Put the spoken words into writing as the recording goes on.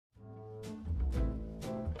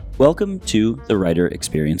Welcome to the Writer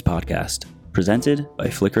Experience Podcast, presented by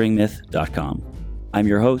FlickeringMyth.com. I'm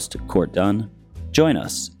your host, Court Dunn. Join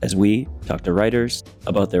us as we talk to writers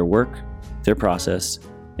about their work, their process,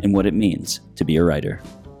 and what it means to be a writer.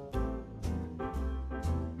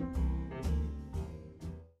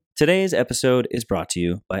 Today's episode is brought to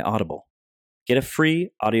you by Audible. Get a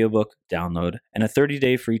free audiobook download and a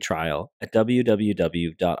 30-day free trial at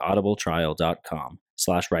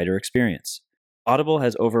www.audibletrial.com/writerexperience. Audible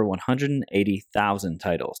has over 180,000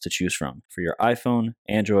 titles to choose from for your iPhone,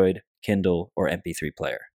 Android, Kindle, or MP3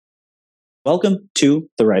 player. Welcome to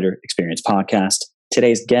the Writer Experience Podcast.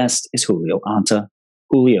 Today's guest is Julio Anta.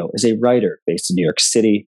 Julio is a writer based in New York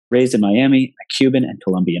City. Raised in Miami, a Cuban and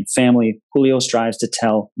Colombian family, Julio strives to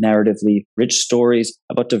tell narratively rich stories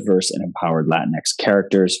about diverse and empowered Latinx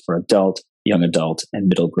characters for adult, young adult, and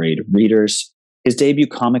middle grade readers. His debut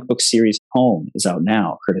comic book series, Home, is out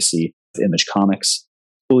now, courtesy of Image Comics.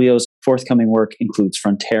 Julio's forthcoming work includes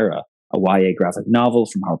Frontera, a YA graphic novel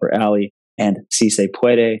from Harper Alley, and Si Se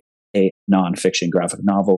Puede, a nonfiction graphic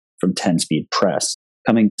novel from 10 Speed Press,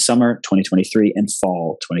 coming summer 2023 and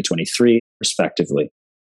fall 2023, respectively.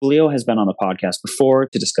 Julio has been on the podcast before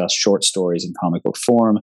to discuss short stories in comic book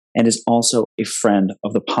form and is also a friend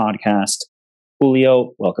of the podcast.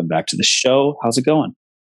 Julio, welcome back to the show. How's it going?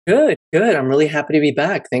 Good. I'm really happy to be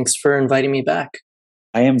back. Thanks for inviting me back.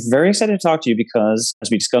 I am very excited to talk to you because, as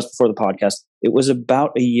we discussed before the podcast, it was about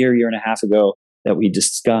a year and a half ago that we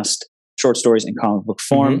discussed short stories in comic book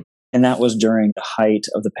form, and that was during the height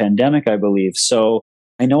of the pandemic, I believe. So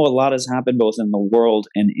I know a lot has happened both in the world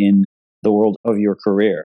and in the world of your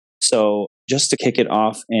career. So just to kick it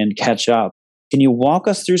off and catch up, can you walk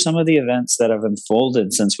us through some of the events that have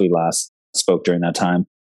unfolded since we last spoke during that time?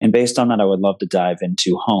 And based on that, I would love to dive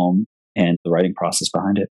into Home and the writing process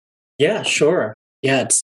behind it. Yeah, sure. Yeah,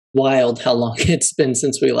 it's wild how long it's been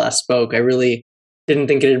since we last spoke. I really didn't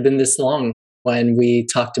think it had been this long when we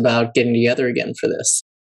talked about getting together again for this.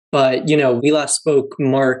 But, we last spoke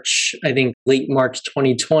March, I think late March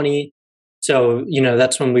 2020. So,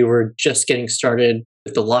 that's when we were just getting started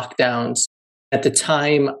with the lockdowns. At the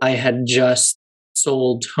time, I had just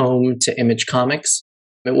sold Home to Image Comics.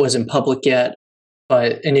 It wasn't public yet,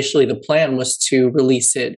 but initially the plan was to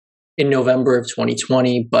release it in November of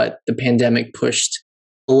 2020, but the pandemic pushed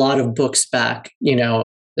a lot of books back,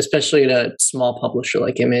 especially at a small publisher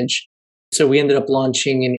like Image. So we ended up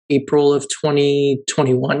launching in April of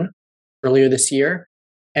 2021, earlier this year,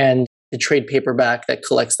 and the trade paperback that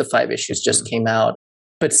collects the 5 issues just came out.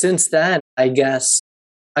 But since then, I guess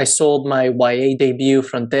I sold my YA debut,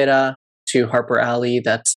 Frontera, to Harper Alley.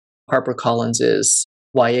 That's HarperCollins'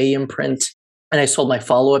 YA imprint. And I sold my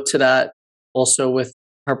follow-up to that, also with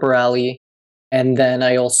Harper Alley. And then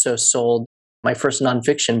I also sold my first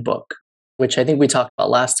nonfiction book, which I think we talked about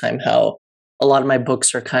last time, how a lot of my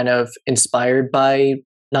books are kind of inspired by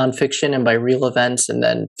nonfiction and by real events and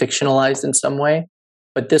then fictionalized in some way.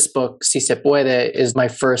 But this book, Si Se Puede, is my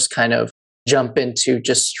first kind of jump into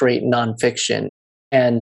just straight nonfiction.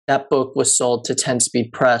 And that book was sold to 10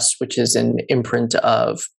 Speed Press, which is an imprint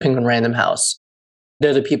of Penguin Random House.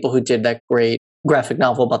 They're the people who did that great graphic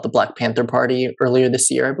novel about the Black Panther Party earlier this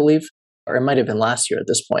year, I believe, or it might have been last year at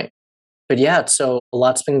this point. But yeah, so a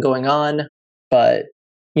lot's been going on, but,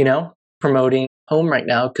 promoting Home right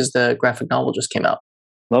now because the graphic novel just came out.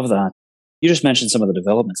 Love that. You just mentioned some of the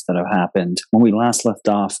developments that have happened. When we last left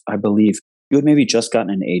off, I believe you had maybe just gotten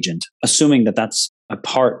an agent, assuming that that's a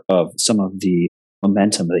part of some of the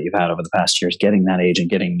momentum that you've had over the past years, getting that agent,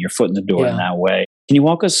 getting your foot in the door in that way. Can you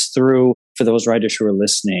walk us through, for those writers who are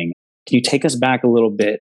listening, can you take us back a little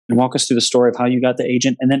bit and walk us through the story of how you got the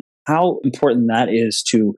agent and then how important that is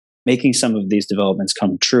to making some of these developments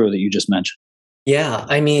come true that you just mentioned? Yeah,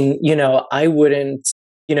 I mean, I wouldn't,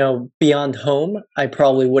 beyond Home, I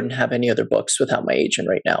probably wouldn't have any other books without my agent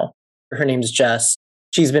right now. Her name's Jess.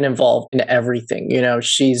 She's been involved in everything.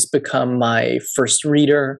 She's become my first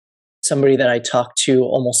reader, somebody that I talk to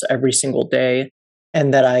almost every single day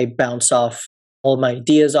and that I bounce off all my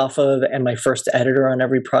ideas off of, and my first editor on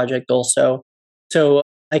every project also. So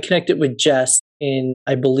I connected with Jess in,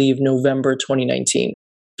 I believe, November 2019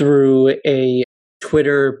 through a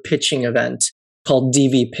Twitter pitching event called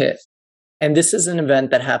DV Pit. And this is an event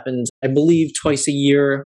that happens, I believe, twice a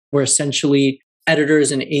year, where essentially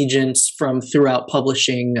editors and agents from throughout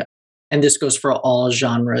publishing, and this goes for all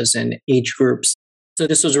genres and age groups. So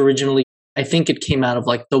this was originally, I think it came out of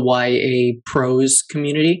like the YA prose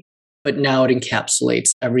community, but now it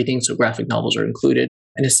encapsulates everything. So graphic novels are included.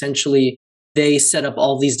 And essentially, they set up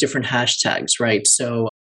all these different hashtags, right? So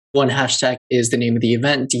one hashtag is the name of the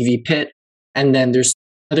event, DV Pit. And then there's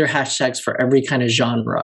other hashtags for every kind of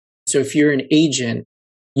genre. So if you're an agent,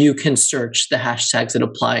 you can search the hashtags that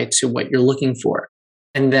apply to what you're looking for.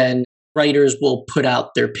 And then writers will put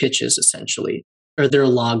out their pitches essentially, or their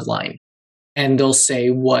log line. And they'll say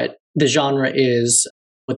what the genre is,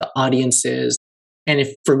 what the audience is. And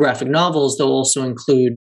if for graphic novels, they'll also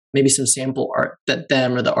include maybe some sample art that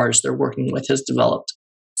them or the artist they're working with has developed.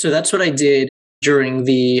 So that's what I did during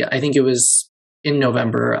I think it was in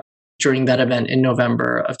November, during that event in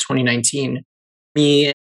November of 2019.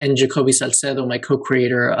 Me and Jacoby Salcedo, my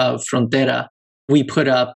co-creator of Frontera, we put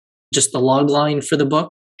up just the log line for the book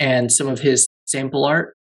and some of his sample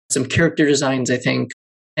art, some character designs, I think.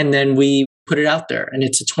 And then we put it out there. And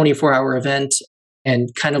it's a 24-hour event.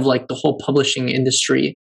 And kind of like the whole publishing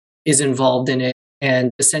industry is involved in it.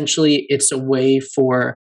 And essentially, it's a way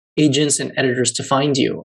for agents and editors to find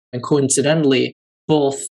you. And coincidentally,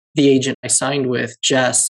 both the agent I signed with,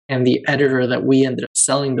 Jess, and the editor that we ended up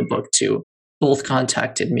selling the book to, both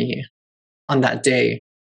contacted me on that day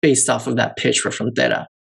based off of that pitch for Frontera.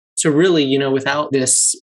 So really, without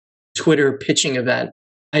this Twitter pitching event,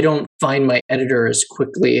 I don't find my editor as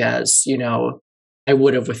quickly as, I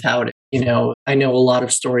would have without it. I know a lot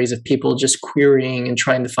of stories of people just querying and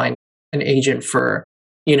trying to find an agent for,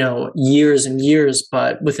 years and years.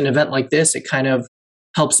 But with an event like this, it kind of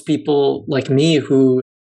helps people like me who,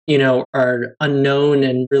 are unknown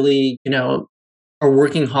and really, are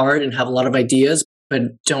working hard and have a lot of ideas, but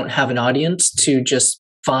don't have an audience to just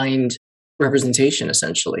find representation,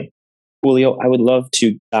 essentially. Julio, I would love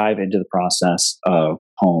to dive into the process of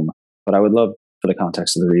Home, but I would love for the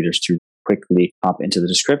context of the readers to quickly hop into the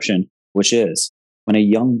description, which is when a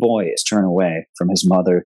young boy is turned away from his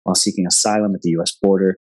mother while seeking asylum at the U.S.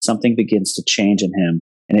 border, something begins to change in him,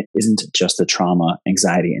 and it isn't just the trauma,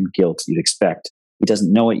 anxiety, and guilt you'd expect. He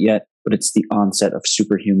doesn't know it yet, but it's the onset of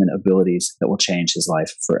superhuman abilities that will change his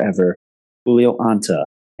life forever. Julio Anta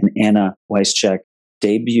and Anna Weischek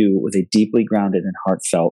debut with a deeply grounded and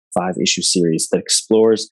heartfelt 5-issue series that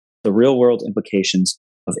explores the real-world implications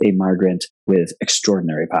of a migrant with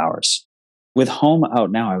extraordinary powers. With Home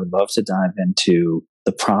out now, I would love to dive into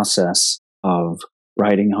the process of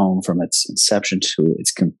writing Home from its inception to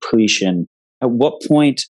its completion. At what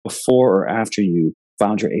point before or after you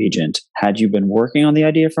found your agent, had you been working on the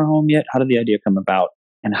idea for Home yet? How did the idea come about?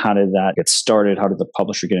 And how did that get started? How did the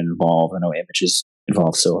publisher get involved? I know Image is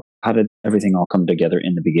involved. So how did everything all come together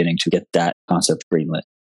in the beginning to get that concept greenlit?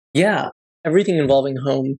 Yeah, everything involving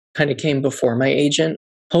Home kind of came before my agent.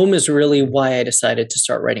 Home is really why I decided to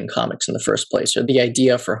start writing comics in the first place, or the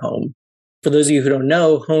idea for Home. For those of you who don't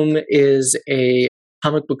know, Home is a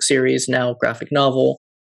comic book series, now graphic novel,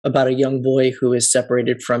 about a young boy who is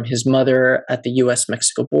separated from his mother at the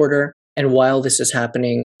US-Mexico border. And while this is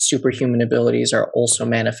happening, superhuman abilities are also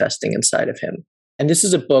manifesting inside of him. And this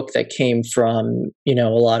is a book that came from, a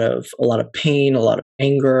lot of pain, a lot of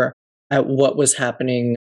anger at what was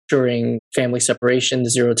happening during family separation, the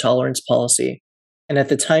zero tolerance policy. And at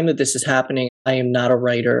the time that this is happening, I am not a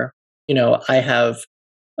writer. I have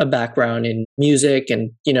a background in music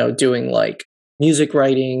and, doing like music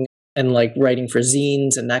writing and like writing for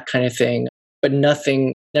zines and that kind of thing, but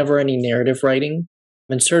never any narrative writing,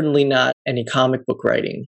 and certainly not any comic book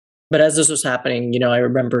writing. But as this was happening, I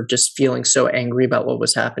remember just feeling so angry about what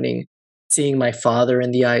was happening, seeing my father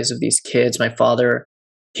in the eyes of these kids. My father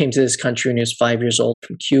came to this country when he was 5 years old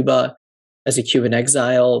from Cuba as a Cuban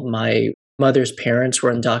exile. My mother's parents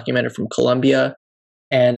were undocumented from Colombia.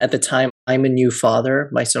 And at the time, I'm a new father.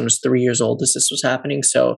 My son was 3 years old as this was happening.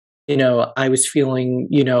 So, I was feeling,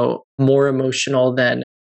 more emotional than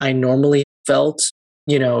I normally felt,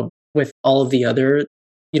 with all of the other,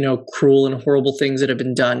 cruel and horrible things that have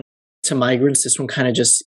been done to migrants. This one kind of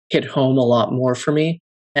just hit home a lot more for me.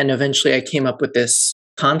 And eventually I came up with this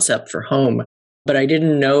concept for Home, but I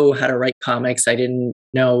didn't know how to write comics. I didn't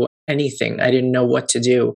know anything. I didn't know what to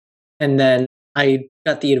do. And then I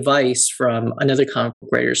got the advice from another comic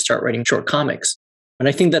book writer to start writing short comics. And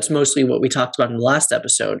I think that's mostly what we talked about in the last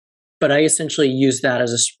episode. But I essentially used that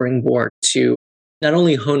as a springboard to not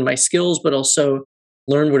only hone my skills, but also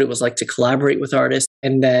learn what it was like to collaborate with artists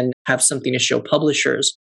and then have something to show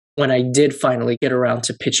publishers when I did finally get around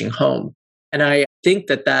to pitching Home. And I think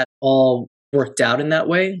that all worked out in that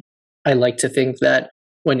way. I like to think that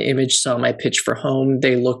when Image saw my pitch for Home,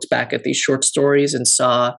 they looked back at these short stories and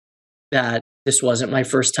saw that this wasn't my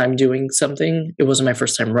first time doing something. It wasn't my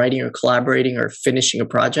first time writing or collaborating or finishing a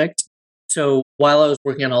project. So while I was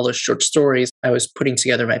working on all those short stories, I was putting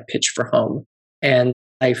together my pitch for Home. And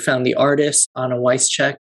I found the artist, Anna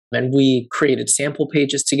Weischek, and we created sample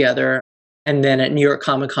pages together. And then at New York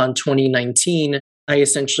Comic Con 2019, I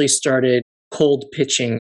essentially started cold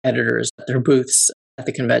pitching editors at their booths at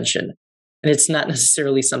the convention. And it's not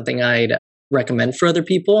necessarily something I'd recommend for other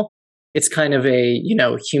people. It's kind of a,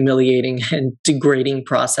 humiliating and degrading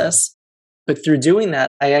process. But through doing that,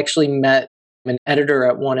 I actually met an editor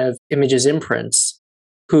at one of Image's imprints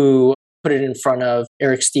who put it in front of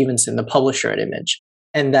Eric Stevenson, the publisher at Image.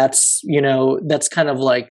 And that's kind of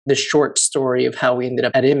like the short story of how we ended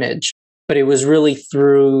up at Image. But it was really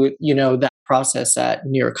through, that process at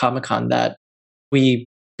New York Comic Con that we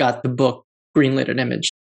got the book greenlit at Image.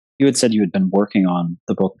 You had said you had been working on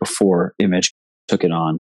the book before Image took it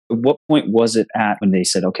on. At what point was it at when they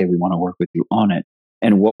said, okay, we want to work with you on it?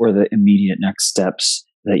 And what were the immediate next steps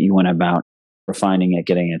that you went about refining it,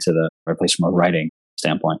 getting it to the right place from a writing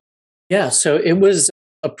standpoint? Yeah, so it was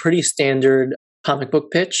a pretty standard comic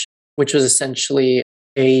book pitch, which was essentially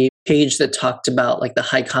a page that talked about like the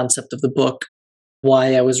high concept of the book,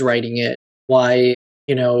 why I was writing it, why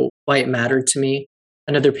it mattered to me.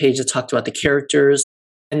 Another page that talked about the characters,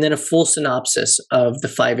 and then a full synopsis of the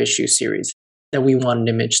 5-issue series that we wanted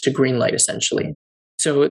Image to greenlight, essentially.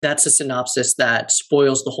 So that's a synopsis that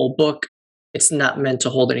spoils the whole book. It's not meant to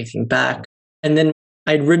hold anything back. And then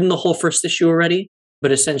I'd written the whole first issue already,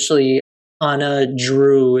 but essentially Anna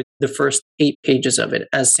drew the first 8 pages of it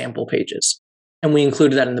as sample pages. And we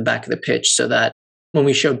included that in the back of the pitch so that when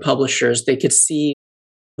we showed publishers, they could see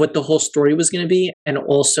what the whole story was going to be, and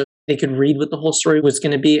also they could read what the whole story was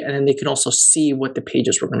going to be, and then they could also see what the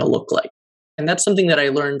pages were going to look like. And that's something that I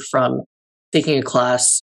learned from taking a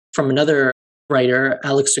class from another writer,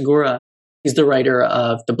 Alex Segura. He's the writer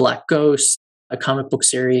of The Black Ghost, a comic book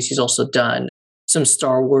series. He's also done some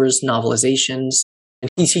Star Wars novelizations. And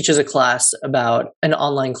he teaches an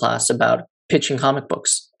online class about pitching comic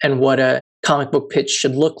books and what a comic book pitch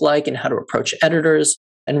should look like and how to approach editors.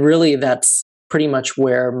 And really, that's pretty much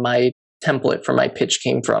where my template for my pitch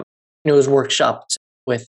came from. It was workshopped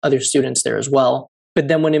with other students there as well. But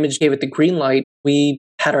then when Image gave it the green light, we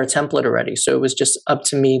had our template already. So it was just up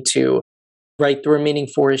to me to write the remaining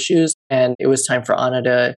 4 issues. And it was time for Anna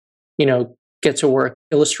to, get to work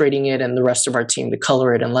illustrating it and the rest of our team to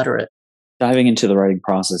color it and letter it. Diving into the writing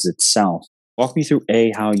process itself, walk me through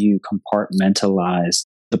how you compartmentalize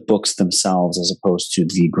the books themselves as opposed to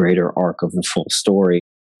the greater arc of the full story,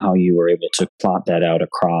 how you were able to plot that out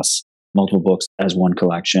across multiple books as one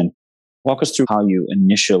collection. Walk us through how you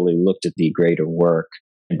initially looked at the greater work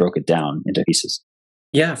and broke it down into pieces.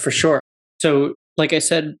 Yeah, for sure. So, like I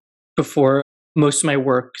said before, most of my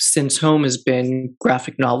work since Home has been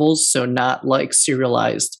graphic novels, so not like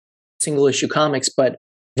serialized single issue comics, but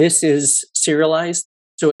this is serialized.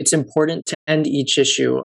 So it's important to end each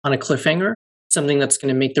issue on a cliffhanger, something that's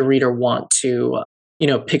going to make the reader want to,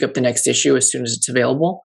 pick up the next issue as soon as it's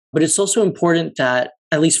available. But it's also important that,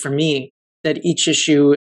 at least for me, that each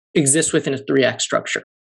issue exists within a 3-act structure.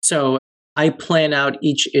 So I plan out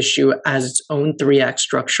each issue as its own 3-act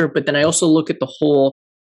structure, but then I also look at the whole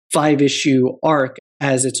 5-issue arc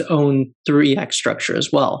as its own 3-act structure as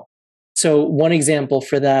well. So one example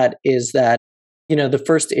for that is that, the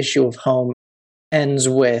first issue of Home ends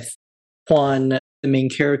with Juan, the main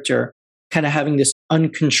character, kind of having this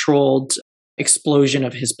uncontrolled explosion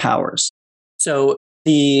of his powers. So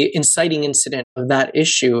the inciting incident of that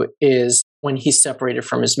issue is when he's separated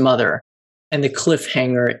from his mother, and the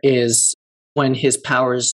cliffhanger is when his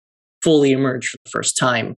powers fully emerge for the first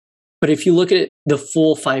time. But if you look at the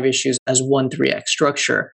full 5 issues as one 3-act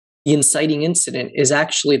structure, the inciting incident is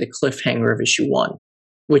actually the cliffhanger of issue 1,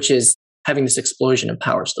 which is having this explosion of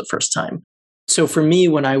powers for the first time. So for me,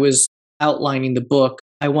 when I was outlining the book,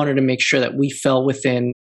 I wanted to make sure that we fell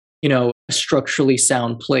within, a structurally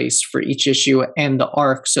sound place for each issue and the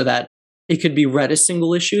arc so that it could be read as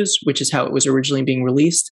single issues, which is how it was originally being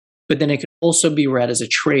released, but then it could also be read as a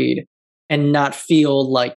trade and not feel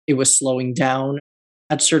like it was slowing down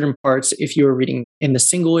at certain parts if you were reading in the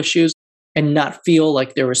single issues, and not feel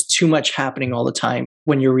like there was too much happening all the time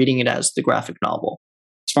when you're reading it as the graphic novel.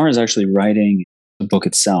 As far as actually writing the book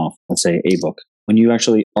itself, let's say a book, when you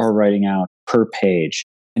actually are writing out per page,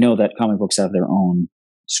 I know that comic books have their own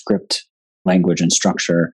script, language, and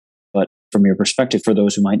structure, but from your perspective, for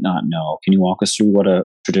those who might not know, can you walk us through what a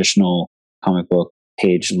traditional comic book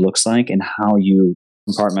page looks like and how you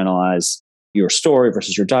compartmentalize your story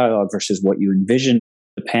versus your dialogue versus what you envision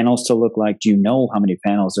the panels to look like? Do you know how many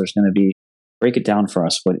panels there's going to be? Break it down for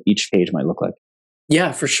us, what each page might look like.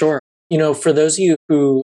 Yeah, for sure. For those of you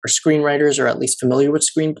who are screenwriters or at least familiar with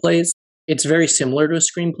screenplays, it's very similar to a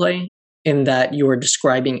screenplay in that you are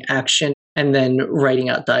describing action and then writing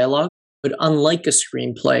out dialogue. But unlike a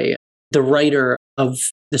screenplay, the writer of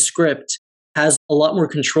the script has a lot more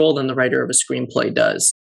control than the writer of a screenplay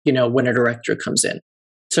does, when a director comes in.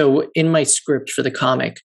 So in my script for the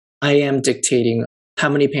comic, I am dictating how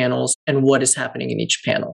many panels and what is happening in each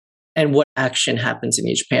panel and what action happens in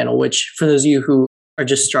each panel, which for those of you who are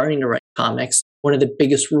just starting to write comics, one of the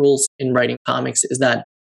biggest rules in writing comics is that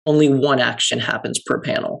only one action happens per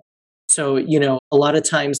panel. So, a lot of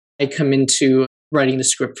times I come into writing the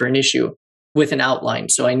script for an issue with an outline.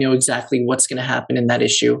 So I know exactly what's going to happen in that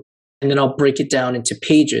issue. And then I'll break it down into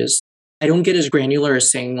pages. I don't get as granular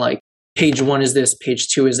as saying like, page 1 is this, page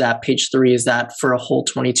 2 is that, page 3 is that for a whole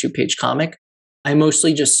 22-page comic. I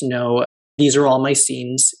mostly just know these are all my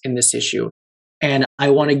scenes in this issue. And I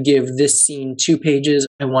want to give this scene 2 pages.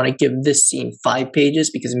 I want to give this scene 5 pages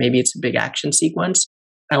because maybe it's a big action sequence.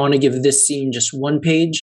 I want to give this scene just 1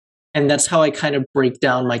 page. And that's how I kind of break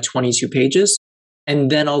down my 22 pages. And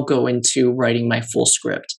then I'll go into writing my full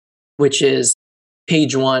script, which is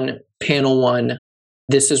page 1, panel 1.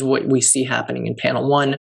 This is what we see happening in panel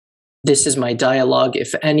 1. This is my dialogue,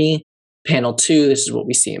 if any. Panel 2, this is what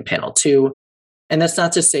we see in panel 2. And that's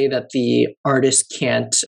not to say that the artist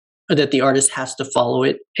can't, or that the artist has to follow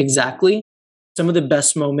it exactly. Some of the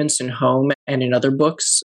best moments in Home and in other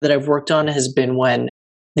books that I've worked on has been when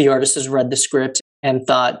the artist has read the script and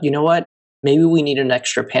thought, you know what, maybe we need an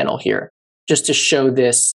extra panel here just to show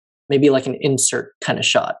this, maybe like an insert kind of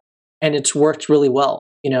shot. And it's worked really well.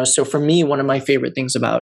 So for me, one of my favorite things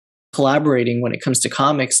about collaborating when it comes to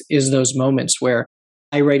comics is those moments where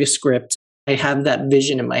I write a script, I have that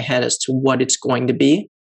vision in my head as to what it's going to be.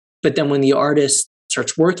 But then when the artist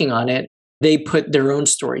starts working on it, they put their own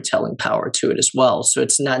storytelling power to it as well. So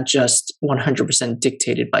it's not just 100%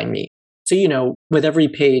 dictated by me. So, with every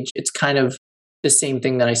page, it's kind of the same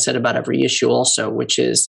thing that I said about every issue also, which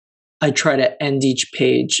is I try to end each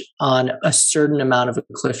page on a certain amount of a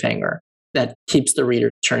cliffhanger that keeps the reader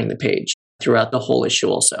turning the page throughout the whole issue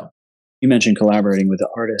also. You mentioned collaborating with the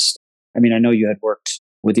artist. I mean, I know you had worked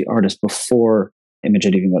with the artist before Image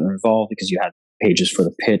had even gotten involved because you had pages for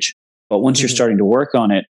the pitch. But once you're starting to work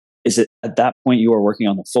on it, is it at that point you are working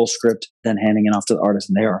on the full script, then handing it off to the artist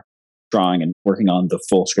and they are drawing and working on the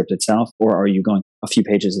full script itself? Or are you going a few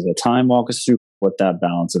pages at a time? Walk us through what that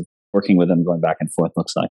balance of working with them, going back and forth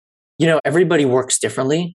looks like. Everybody works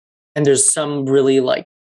differently. And there's some really like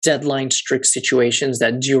deadline strict situations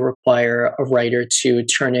that do require a writer to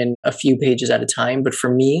turn in a few pages at a time. But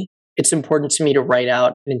for me, it's important to me to write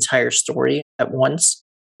out an entire story at once.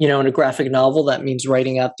 In a graphic novel, that means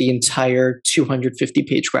writing out the entire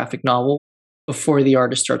 250-page graphic novel before the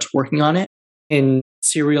artist starts working on it. In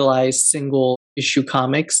serialized single issue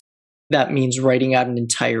comics, that means writing out an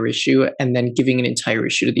entire issue and then giving an entire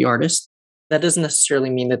issue to the artist. That doesn't necessarily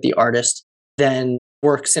mean that the artist then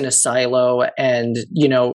works in a silo and,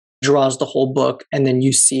 draws the whole book and then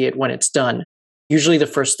you see it when it's done. Usually the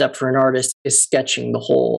first step for an artist is sketching the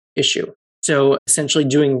whole issue. So essentially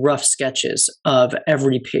doing rough sketches of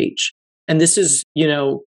every page. And this is,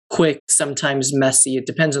 quick, sometimes messy. It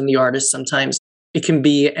depends on the artist. Sometimes it can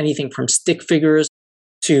be anything from stick figures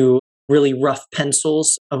to really rough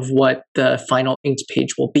pencils of what the final inked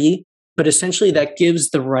page will be. But essentially that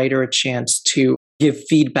gives the writer a chance to give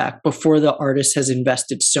feedback before the artist has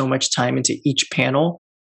invested so much time into each panel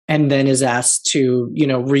and then is asked to,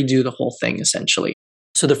 redo the whole thing essentially.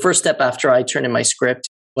 So the first step after I turned in my script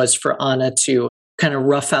was for Anna to kind of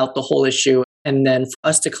rough out the whole issue and then for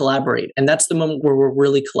us to collaborate. And that's the moment where we're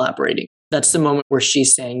really collaborating. That's the moment where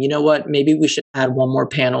she's saying, you know what, maybe we should add one more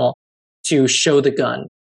panel to show the gun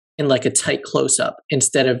in like a tight close-up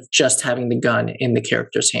instead of just having the gun in the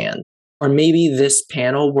character's hand. Or maybe this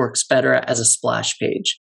panel works better as a splash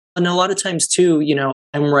page. And a lot of times too,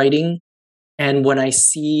 I'm writing and when I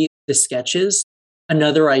see the sketches,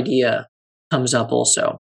 another idea comes up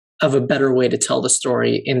also of a better way to tell the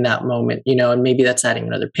story in that moment, and maybe that's adding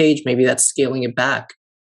another page, maybe that's scaling it back.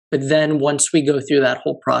 But then once we go through that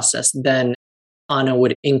whole process, then Anna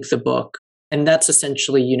would ink the book. And that's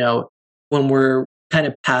essentially, when we're kind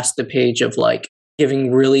of past the page of like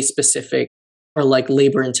giving really specific or like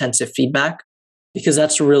labor intensive feedback, because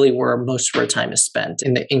that's really where most of our time is spent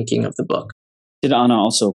in the inking of the book. Did Anna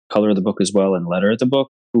also color the book as well and letter the book?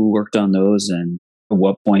 Who worked on those and at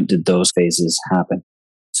what point did those phases happen?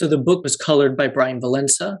 So the book was colored by Brian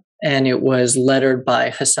Valenza and it was lettered by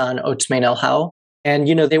Hassan Othman El Hau. And,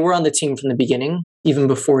 they were on the team from the beginning, even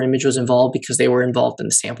before Image was involved, because they were involved in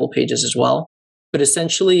the sample pages as well. But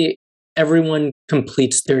essentially, everyone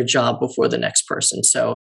completes their job before the next person.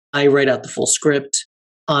 So I write out the full script,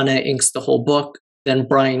 Anna inks the whole book, then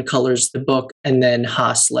Brian colors the book, and then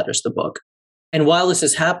Haas letters the book. And while this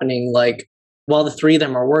is happening, while the three of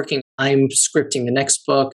them are working, I'm scripting the next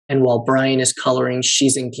book. And while Brian is coloring,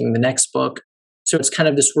 she's inking the next book. So it's kind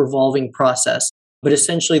of this revolving process. But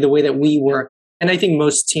essentially the way that we work, and I think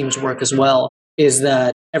most teams work as well, is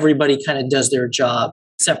that everybody kind of does their job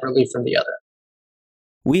separately from the other.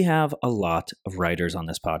 We have a lot of writers on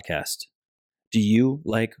this podcast. Do you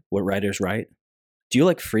like what writers write? Do you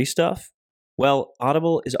like free stuff? Well,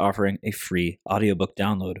 Audible is offering a free audiobook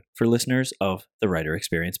download for listeners of the Writer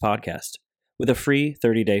Experience podcast, with a free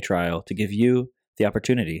 30-day trial to give you the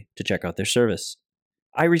opportunity to check out their service.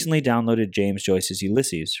 I recently downloaded James Joyce's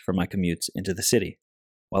Ulysses for my commutes into the city,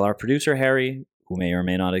 while our producer Harry, who may or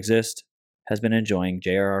may not exist, has been enjoying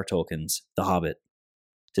J.R.R. Tolkien's The Hobbit.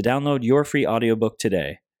 To download your free audiobook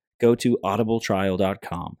today, go to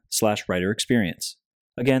audibletrial.com/writerexperience.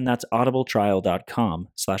 Again, that's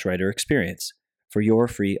audibletrial.com/writerexperience for your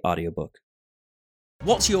free audiobook.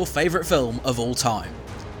 What's your favourite film of all time?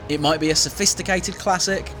 It might be a sophisticated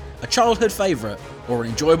classic, a childhood favourite, or an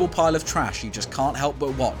enjoyable pile of trash you just can't help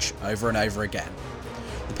but watch over and over again.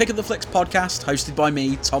 The Pick of the Flicks podcast, hosted by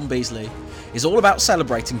me, Tom Beasley, is all about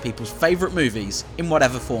celebrating people's favourite movies in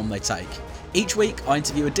whatever form they take. Each week, I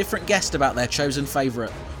interview a different guest about their chosen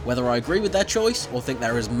favourite, whether I agree with their choice or think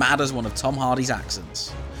they're as mad as one of Tom Hardy's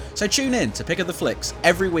accents. So tune in to Pick of the Flicks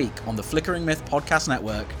every week on the Flickering Myth Podcast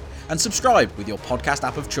Network and subscribe with your podcast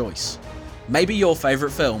app of choice. Maybe your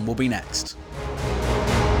favourite film will be next.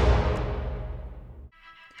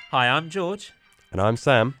 Hi, I'm George. And I'm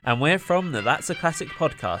Sam. And we're from the That's a Classic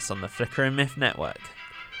podcast on the Flickering Myth Network.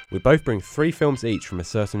 We both bring 3 films each from a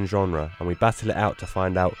certain genre, and we battle it out to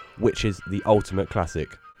find out which is the ultimate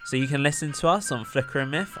classic. So you can listen to us on Flickering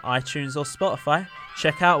Myth, iTunes or Spotify.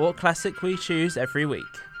 Check out what classic we choose every week.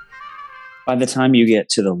 By the time you get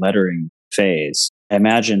to the lettering phase, I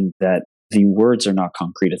imagine that the words are not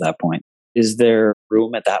concrete at that point. Is there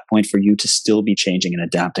room at that point for you to still be changing and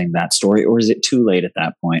adapting that story, or is it too late at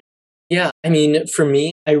that point? Yeah, I mean, for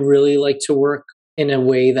me, I really like to work in a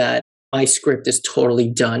way that my script is totally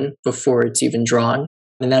done before it's even drawn.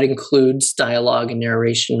 And that includes dialogue and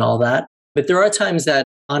narration and all that. But there are times that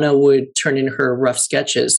Anna would turn in her rough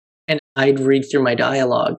sketches and I'd read through my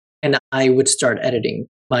dialogue and I would start editing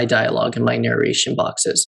my dialogue and my narration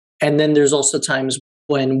boxes. And then there's also times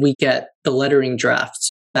when we get the lettering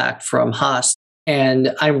drafts back from Haas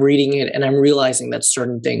and I'm reading it and I'm realizing that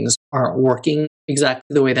certain things aren't working exactly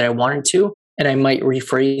the way that I wanted to. And I might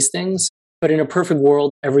rephrase things. But in a perfect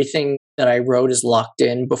world, everything that I wrote is locked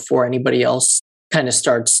in before anybody else kind of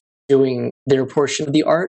starts doing their portion of the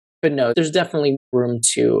art. But no, there's definitely room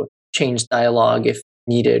to change dialogue if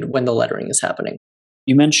needed when the lettering is happening.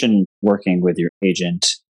 You mentioned working with your agent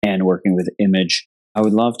and working with Image. I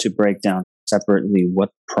would love to break down separately what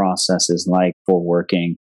the process is like for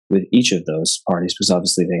working with each of those parties, because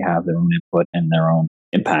obviously they have their own input and their own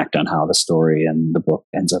impact on how the story and the book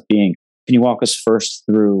ends up being. Can you walk us first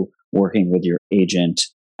through working with your agent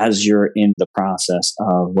as you're in the process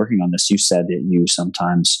of working on this? You said that you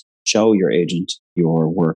sometimes show your agent your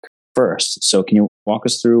work first. So can you walk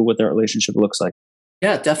us through what that relationship looks like?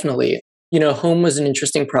 Yeah, definitely. Home was an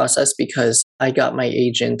interesting process because I got my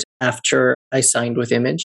agent after I signed with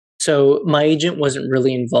Image. So my agent wasn't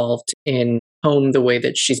really involved in Home the way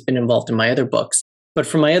that she's been involved in my other books. But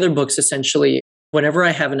for my other books, essentially, whenever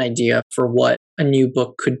I have an idea for what a new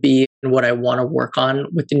book could be and what I want to work on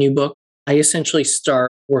with the new book, I essentially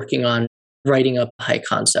start working on writing up a high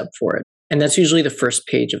concept for it. And that's usually the first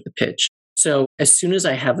page of the pitch. So as soon as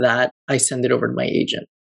I have that, I send it over to my agent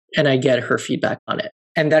and I get her feedback on it.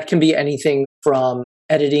 And that can be anything from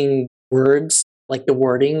editing words, like the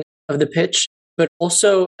wording of the pitch, but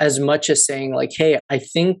also as much as saying like, hey, I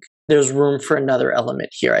think there's room for another element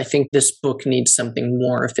here. I think this book needs something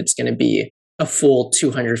more if it's going to be a full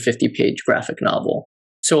 250-page graphic novel.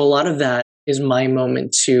 So a lot of that is my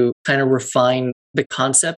moment to kind of refine the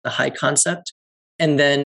concept, the high concept, and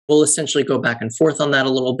then we'll essentially go back and forth on that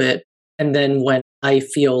a little bit. And then when I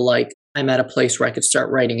feel like I'm at a place where I could start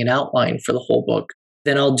writing an outline for the whole book,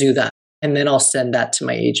 then I'll do that. And then I'll send that to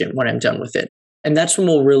my agent when I'm done with it. And that's when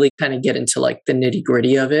we'll really kind of get into like the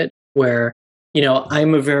nitty-gritty of it, where,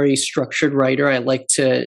 I'm a very structured writer. I like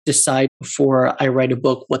to decide before I write a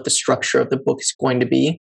book what the structure of the book is going to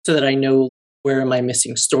be so that I know where am I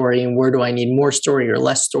missing story and where do I need more story or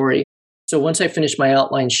less story. So once I finish my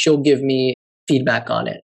outline, she'll give me feedback on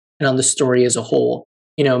it and on the story as a whole.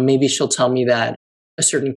 Maybe she'll tell me that a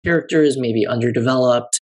certain character is maybe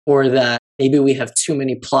underdeveloped or that maybe we have too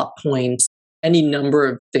many plot points, any number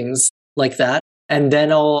of things like that. And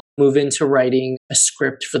then I'll move into writing a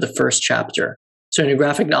script for the first chapter. So in a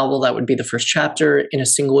graphic novel, that would be the first chapter. In a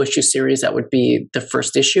single issue series, that would be the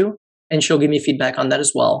first issue. And she'll give me feedback on that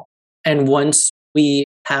as well. And once we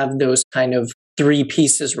have those kind of 3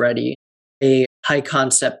 pieces ready, a high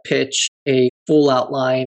concept pitch, a full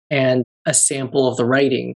outline, and a sample of the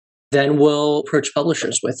writing. Then we'll approach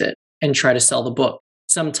publishers with it and try to sell the book.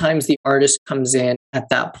 Sometimes the artist comes in at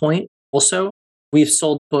that point. Also, we've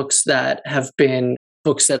sold books that have been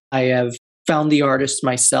books that I have found the artist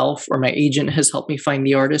myself, or my agent has helped me find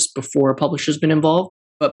the artist before a publisher's been involved.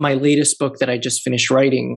 But my latest book that I just finished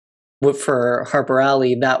writing for Harper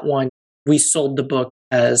Alley, that one, we sold the book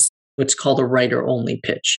as what's called a writer-only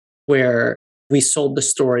pitch, where we sold the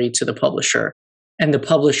story to the publisher, and the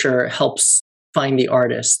publisher helps find the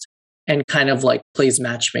artist and kind of like plays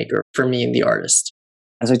matchmaker for me and the artist.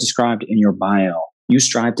 As I described in your bio, you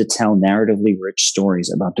strive to tell narratively rich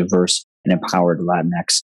stories about diverse and empowered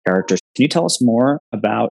Latinx characters. Can you tell us more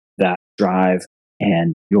about that drive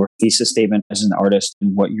and your thesis statement as an artist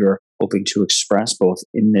and what you're hoping to express both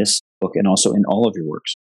in this book and also in all of your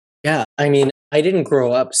works? Yeah, I mean, I didn't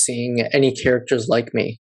grow up seeing any characters like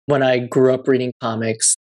me. When I grew up reading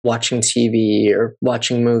comics, watching TV, or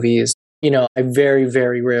watching movies, I very,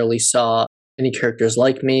 very rarely saw any characters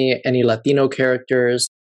like me, any Latino characters.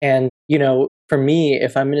 And, for me,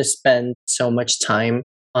 if I'm going to spend so much time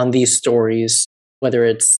on these stories, whether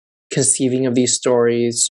it's conceiving of these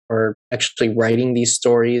stories or actually writing these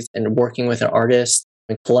stories and working with an artist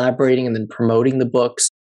and collaborating and then promoting the books,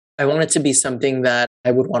 I want it to be something that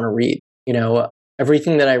I would want to read.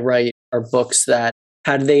 Everything that I write are books that,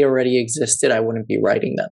 had they already existed, I wouldn't be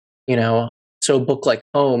writing them. So a book like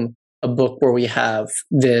Home, a book where we have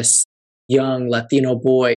this young Latino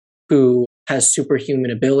boy who has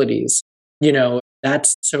superhuman abilities,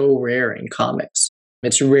 that's so rare in comics.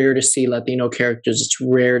 It's rare to see Latino characters. It's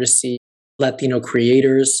rare to see Latino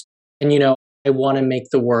creators. And, I want to make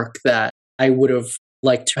the work that I would have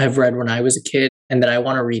liked to have read when I was a kid and that I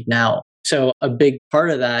want to read now. So a big part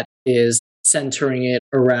of that is centering it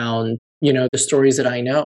around, the stories that I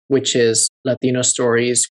know, which is Latino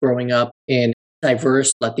stories growing up in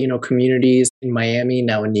diverse Latino communities in Miami,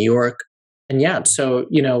 now in New York. And yeah, so,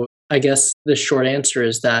 I guess the short answer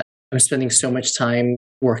is that I'm spending so much time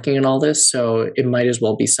working on all this. So it might as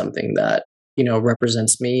well be something that,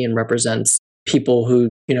 represents me and represents people who,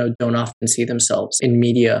 don't often see themselves in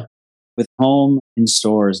media. With Home in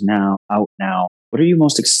stores now, out now, what are you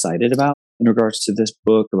most excited about in regards to this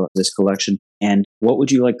book, about this collection? And what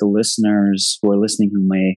would you like the listeners who are listening who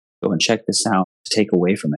may go and check this out to take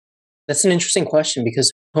away from it? That's an interesting question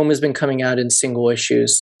because Home has been coming out in single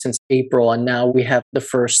issues since April, and now we have the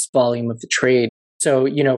first volume of the trade. So,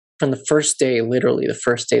 from the first day, literally the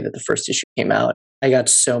first day that the first issue came out, I got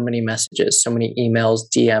so many messages, so many emails,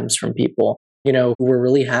 DMs from people, who were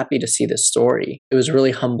really happy to see this story. It was a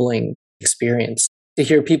really humbling experience to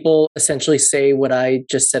hear people essentially say what I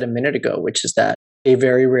just said a minute ago, which is that they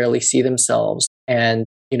very rarely see themselves. And,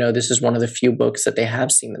 this is one of the few books that they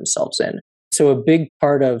have seen themselves in. So a big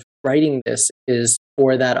part of writing this is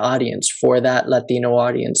for that audience, for that Latino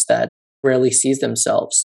audience that rarely sees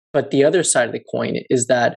themselves. But the other side of the coin is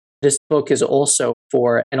that this book is also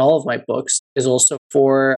for, and all of my books is also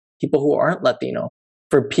for people who aren't Latino,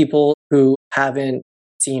 for people who haven't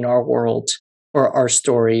seen our world or our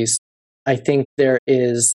stories. I think there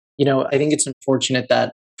is, I think it's unfortunate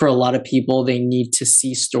that for a lot of people, they need to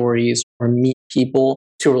see stories or meet people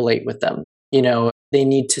to relate with them. They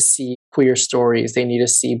need to see queer stories. They need to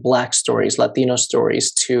see Black stories, Latino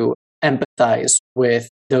stories to empathize with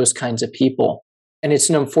those kinds of people. And it's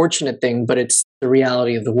an unfortunate thing, but it's the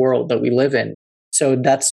reality of the world that we live in. So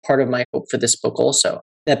that's part of my hope for this book also,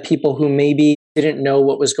 that people who maybe didn't know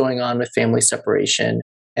what was going on with family separation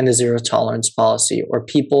and the zero tolerance policy, or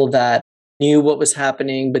people that knew what was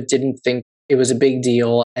happening but didn't think it was a big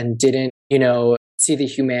deal and didn't, see the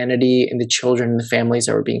humanity in the children and the families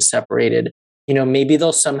that were being separated, maybe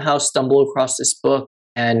they'll somehow stumble across this book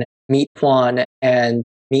and meet Juan and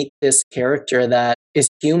meet this character that is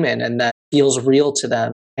human and that feels real to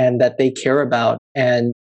them and that they care about.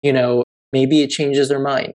 And, maybe it changes their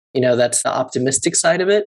mind. That's the optimistic side of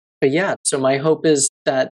it. But yeah, so my hope is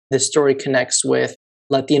that this story connects with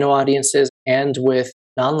Latino audiences and with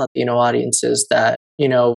non-Latino audiences that,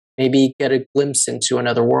 maybe get a glimpse into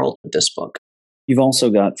another world with this book. You've also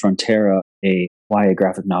got Frontera, a YA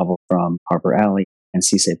graphic novel from Harper Alley, and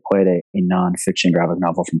Si Se Puede, a non-fiction graphic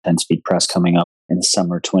novel from 10 Speed Press, coming up in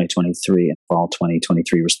summer 2023 and fall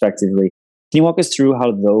 2023, respectively. Can you walk us through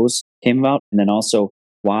how those came about, and then also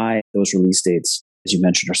why those release dates, as you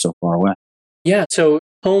mentioned, are so far away? Yeah, so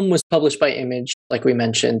Home was published by Image, like we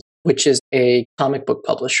mentioned, which is a comic book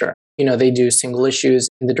publisher. They do single issues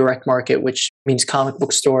in the direct market, which means comic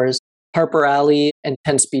book stores. Harper Alley and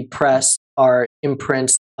 10 Speed Press are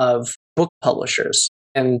imprints of book publishers.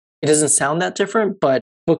 And it doesn't sound that different, but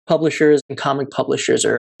book publishers and comic publishers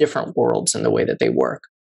are different worlds in the way that they work.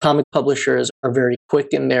 Comic publishers are very quick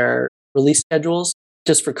in their release schedules.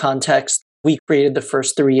 Just for context, we created the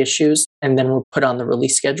first 3 issues and then we're put on the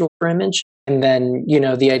release schedule for Image. And then,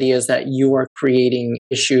 the idea is that you are creating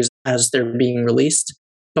issues as they're being released.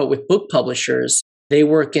 But with book publishers, they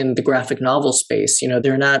work in the graphic novel space.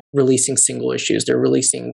 They're not releasing single issues, they're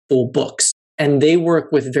releasing full books. And they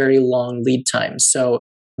work with very long lead times. So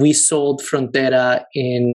we sold Frontera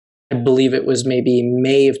in, I believe it was maybe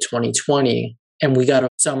May of 2020, and we got a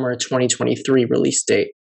summer 2023 release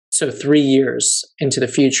date. So 3 years into the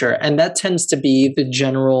future. And that tends to be the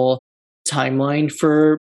general timeline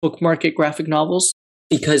for book market graphic novels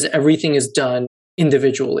because everything is done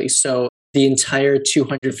individually. So the entire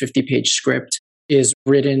 250-page script is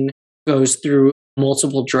written, goes through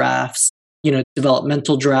multiple drafts,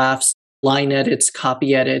 developmental drafts, line edits,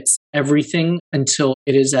 copy edits, everything until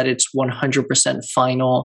it is at its 100%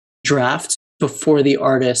 final draft before the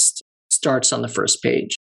artist starts on the first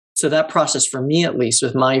page. So that process for me, at least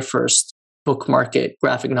with my first book market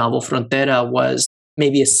graphic novel, Frontera, was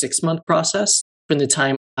maybe a 6-month process from the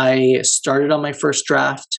time I started on my first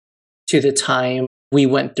draft to the time we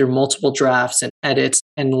went through multiple drafts and edits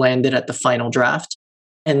and landed at the final draft.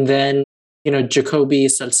 And then, Jacoby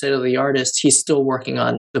Salcedo, the artist, he's still working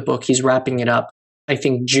on the book. He's wrapping it up, I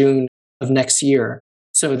think, June of next year.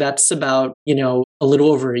 So that's about, a little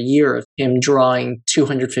over a year of him drawing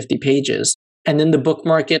 250 pages. And then the book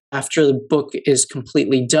market, after the book is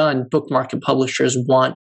completely done, book market publishers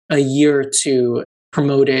want a year to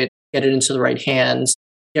promote it, get it into the right hands,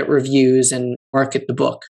 get reviews, and market the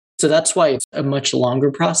book. So that's why it's a much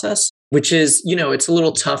longer process, which is, it's a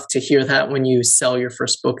little tough to hear that when you sell your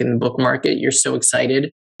first book in the book market. You're so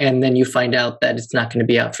excited, and then you find out that it's not going to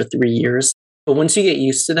be out for 3 years. But once you get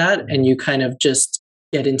used to that and you kind of just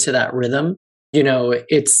get into that rhythm,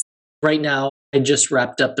 it's right now, I just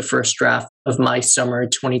wrapped up the first draft of my summer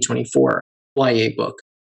 2024 YA book.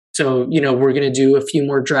 So, we're going to do a few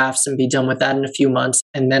more drafts and be done with that in a few months.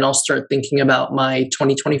 And then I'll start thinking about my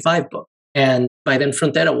 2025 book. And by then,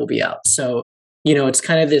 Frontera will be out. So, it's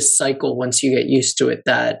kind of this cycle once you get used to it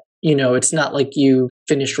that, it's not like you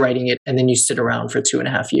finish writing it and then you sit around for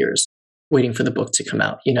 2.5 years waiting for the book to come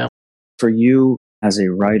out, For you as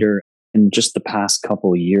a writer, in just the past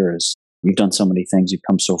couple of years, you've done so many things, you've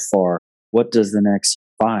come so far. What does the next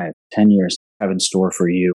 5, 10 years have in store for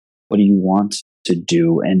you? What do you want to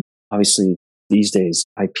do? And obviously, these days,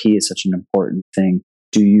 IP is such an important thing.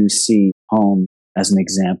 Do you see Home as an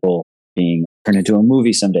example being turned into a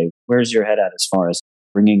movie someday? Where's your head at as far as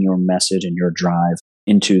bringing your message and your drive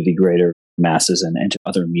into the greater masses and into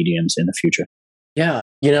other mediums in the future? Yeah.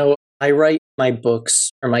 I write my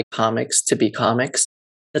books or my comics to be comics.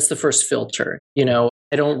 That's the first filter.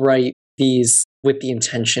 I don't write these with the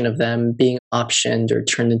intention of them being optioned or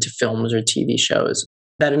turned into films or TV shows.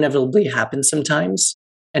 That inevitably happens sometimes.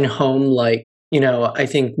 And Home, I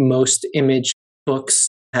think most Image books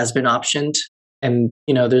has been optioned. And,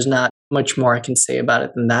 there's not much more I can say about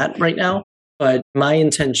it than that right now. But my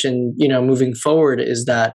intention, moving forward is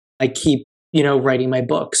that I keep, writing my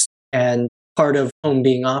books. And part of Home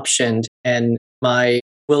being optioned and my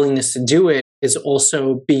willingness to do it is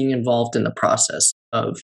also being involved in the process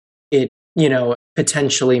of it,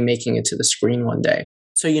 potentially making it to the screen one day.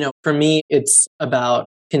 So, for me, it's about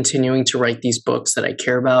continuing to write these books that I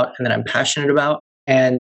care about and that I'm passionate about,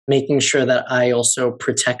 and making sure that I also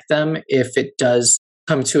protect them if it does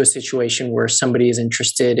come to a situation where somebody is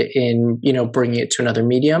interested in, bringing it to another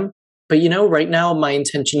medium. But, right now, my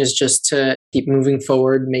intention is just to keep moving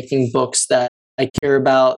forward, making books that I care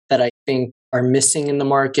about, that I think are missing in the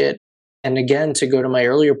market. And again, to go to my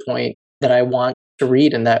earlier point, that I want to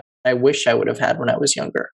read and that I wish I would have had when I was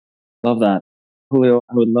younger. Love that. Julio,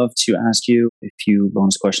 I would love to ask you a few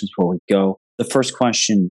bonus questions before we go. The first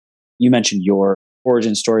question, you mentioned your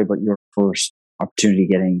origin story, but your first opportunity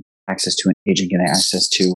getting access to an agent, getting access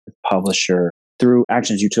to a publisher through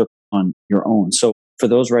actions you took on your own. So for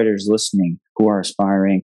those writers listening who are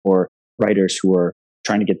aspiring, or writers who are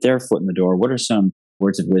trying to get their foot in the door, what are some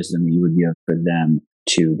words of wisdom you would give for them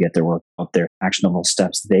to get their work out there, actionable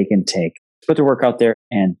steps they can take to put their work out there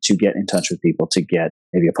and to get in touch with people, to get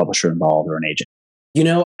maybe a publisher involved or an agent?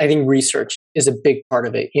 I think research is a big part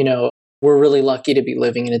of it. We're really lucky to be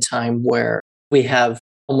living in a time where we have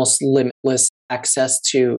almost limitless access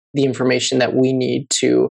to the information that we need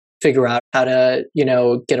to figure out how to,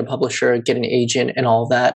 get a publisher, get an agent and all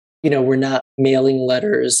that. We're not mailing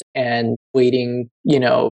letters and waiting,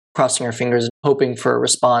 crossing our fingers, hoping for a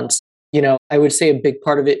response. I would say a big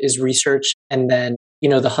part of it is research and then,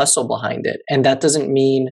 the hustle behind it. And that doesn't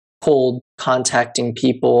mean cold contacting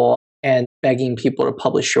people and begging people to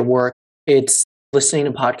publish your work. It's listening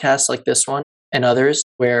to podcasts like this one and others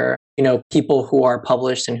where, people who are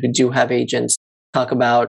published and who do have agents talk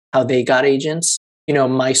about how they got agents.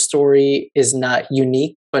 My story is not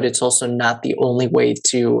unique, but it's also not the only way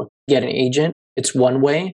to get an agent. It's one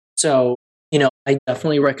way. So, I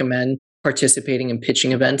definitely recommend participating in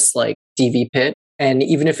pitching events like DV Pit. And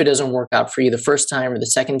even if it doesn't work out for you the first time or the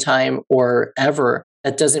second time or ever,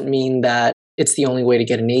 that doesn't mean that it's the only way to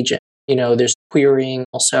get an agent. There's querying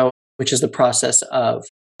also, which is the process of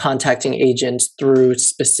contacting agents through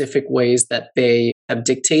specific ways that they have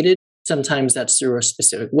dictated. Sometimes that's through a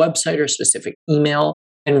specific website or specific email,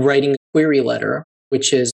 and writing a query letter,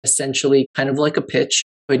 which is essentially kind of like a pitch,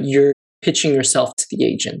 but you're pitching yourself to the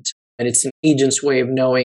agent. And it's an agent's way of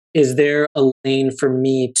knowing, is there a lane for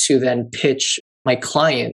me to then pitch my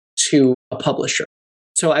client to a publisher?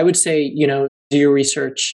 So I would say, do your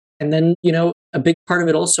research. And then, a big part of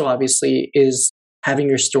it also obviously is having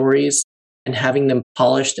your stories and having them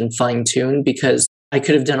polished and fine-tuned, because I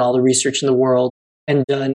could have done all the research in the world and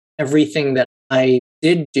done everything that I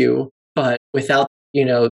did do, but without,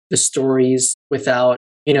 the stories, without,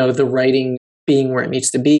 the writing being where it needs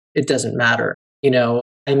to be, it doesn't matter.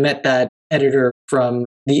 I met that editor from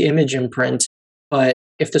the Image imprint, but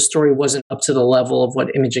if the story wasn't up to the level of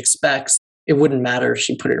what Image expects, it wouldn't matter if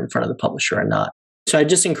she put it in front of the publisher or not. So I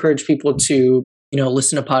just encourage people to,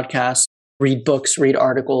 listen to podcasts, read books, read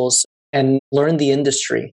articles, and learn the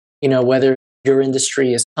industry. Whether your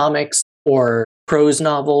industry is comics or prose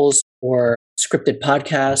novels or scripted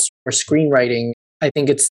podcasts or screenwriting, I think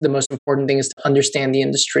it's the most important thing is to understand the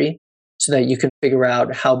industry so that you can figure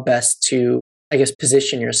out how best to,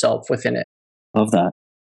 position yourself within it. Love that.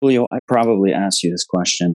 Julio, I probably asked you this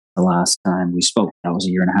question the last time we spoke. That was a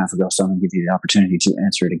year and a half ago, so I'm going to give you the opportunity to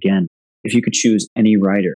answer it again. If you could choose any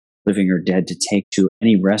writer, living or dead, to take to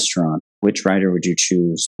any restaurant, which writer would you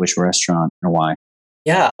choose, which restaurant, and why?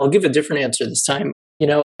 Yeah, I'll give a different answer this time.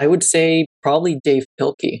 I would say probably Dave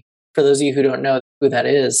Pilkey. For those of you who don't know who that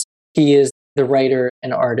is, he is the writer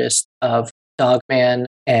and artist of Dogman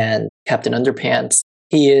and Captain Underpants.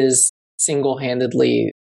 He is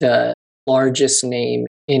single-handedly the largest name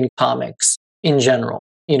in comics in general,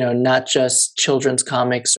 not just children's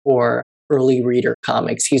comics or early reader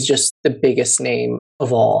comics. He's just the biggest name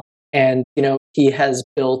of all. And, he has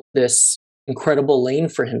built this incredible lane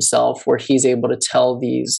for himself where he's able to tell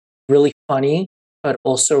these really funny, but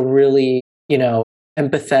also really,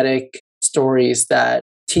 empathetic stories that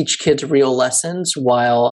teach kids real lessons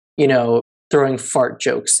while, throwing fart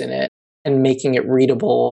jokes in it and making it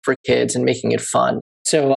readable for kids and making it fun.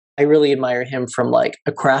 So I really admire him from like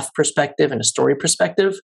a craft perspective and a story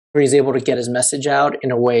perspective, where he's able to get his message out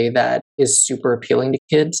in a way that is super appealing to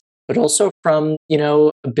kids, but also from,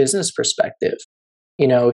 a business perspective.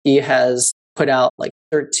 He has put out like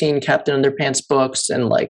 13 Captain Underpants books and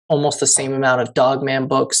like almost the same amount of Dogman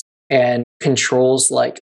books, and controls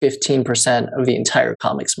like 15% of the entire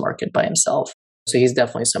comics market by himself. So he's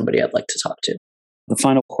definitely somebody I'd like to talk to. The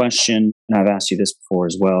final question, and I've asked you this before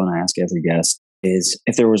as well, and I ask every guest, is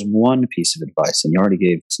if there was one piece of advice, and you already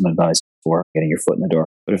gave some advice before getting your foot in the door,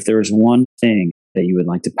 but if there was one thing that you would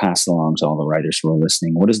like to pass along to all the writers who are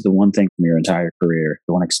listening, what is the one thing from your entire career,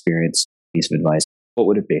 the one experience, piece of advice, what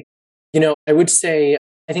would it be? I would say,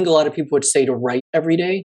 I think a lot of people would say to write every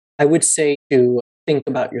day. I would say to think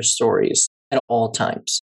about your stories at all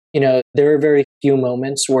times. There are very few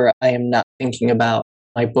moments where I am not thinking about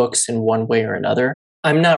my books in one way or another.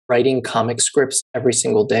 I'm not writing comic scripts every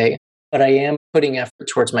single day, but I am putting effort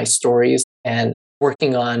towards my stories and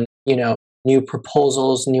working on, new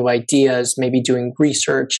proposals, new ideas, maybe doing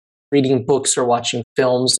research, reading books or watching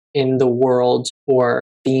films in the world or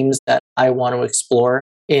themes that I want to explore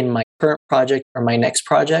in my current project or my next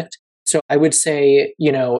project. So I would say,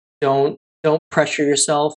 don't pressure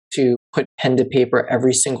yourself to put pen to paper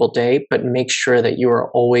every single day, but make sure that you are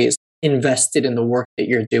always invested in the work that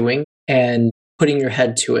you're doing and putting your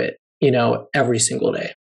head to it, every single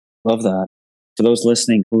day. Love that. For those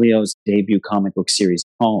listening, Julio's debut comic book series,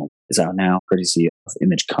 Home, is out now, courtesy of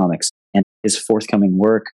Image Comics. And his forthcoming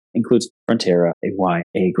work includes Frontera, a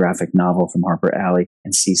YA graphic novel from Harper Alley,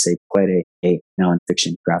 and Si Se Puede, a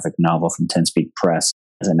nonfiction graphic novel from 10 Speed Press.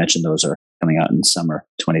 As I mentioned, those are coming out in summer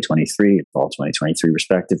 2023 and fall 2023,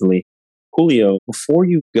 respectively. Julio, before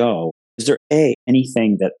you go, is there A,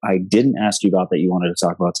 anything that I didn't ask you about that you wanted to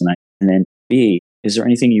talk about tonight? And then B, is there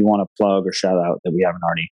anything you want to plug or shout out that we haven't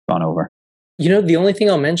already gone over? The only thing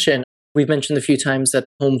I'll mention, we've mentioned a few times that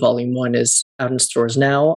Home Volume 1 is out in stores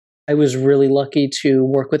now. I was really lucky to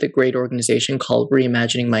work with a great organization called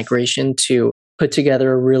Reimagining Migration to put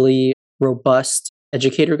together a really robust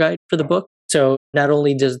educator guide for the book. So not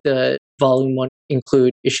only does the volume 1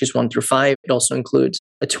 include issues 1 through 5, it also includes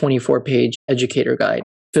a 24-page educator guide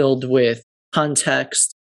filled with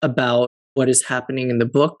context about what is happening in the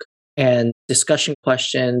book and discussion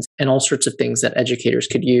questions and all sorts of things that educators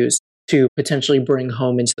could use to potentially bring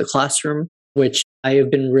home into the classroom, which I have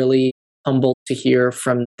been really humbled to hear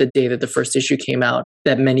from the day that the first issue came out,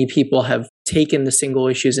 that many people have taken the single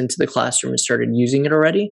issues into the classroom and started using it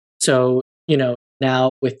already. So,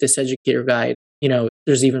 now with this educator guide,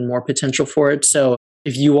 there's even more potential for it. So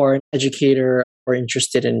if you are an educator or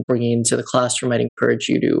interested in bringing it into the classroom, I'd encourage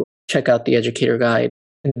you to check out the educator guide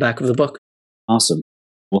in the back of the book. Awesome.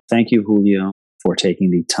 Well, thank you, Julio, for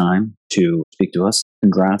taking the time to speak to us.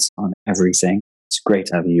 Congrats on everything. It's great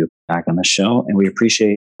to have you back on the show, and we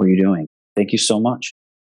appreciate what you're doing. Thank you so much.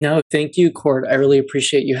 No, thank you, Cord. I really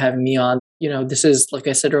appreciate you having me on. This is, like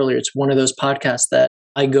I said earlier, it's one of those podcasts that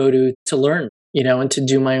I go to learn, and to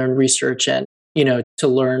do my own research and, to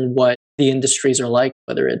learn what the industries are like,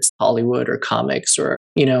 whether it's Hollywood or comics or,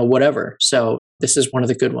 whatever. So this is one of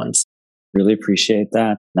the good ones. Really appreciate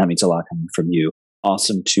that. That means a lot coming from you.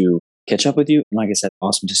 Awesome to catch up with you. And like I said,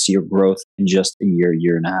 awesome to see your growth in just a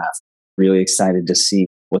year and a half. Really excited to see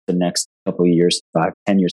what the next couple of years, 5,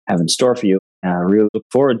 10 years have in store for you. And I really look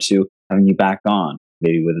forward to having you back on,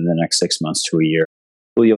 maybe within the next 6 months to a year.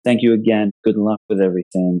 Julio, thank you again. Good luck with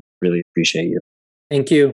everything. Really appreciate you.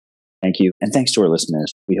 Thank you. Thank you. And thanks to our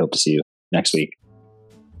listeners. We hope to see you next week.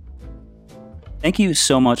 Thank you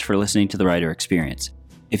so much for listening to The Writer Experience.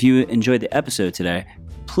 If you enjoyed the episode today,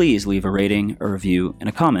 please leave a rating, a review, and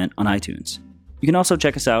a comment on iTunes. You can also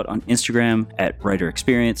check us out on Instagram at Writer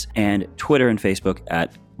Experience and Twitter and Facebook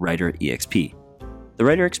at WriterEXP. The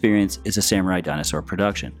Writer Experience is a Samurai Dinosaur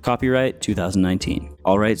production. Copyright 2019.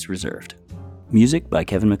 All rights reserved. Music by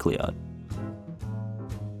Kevin MacLeod.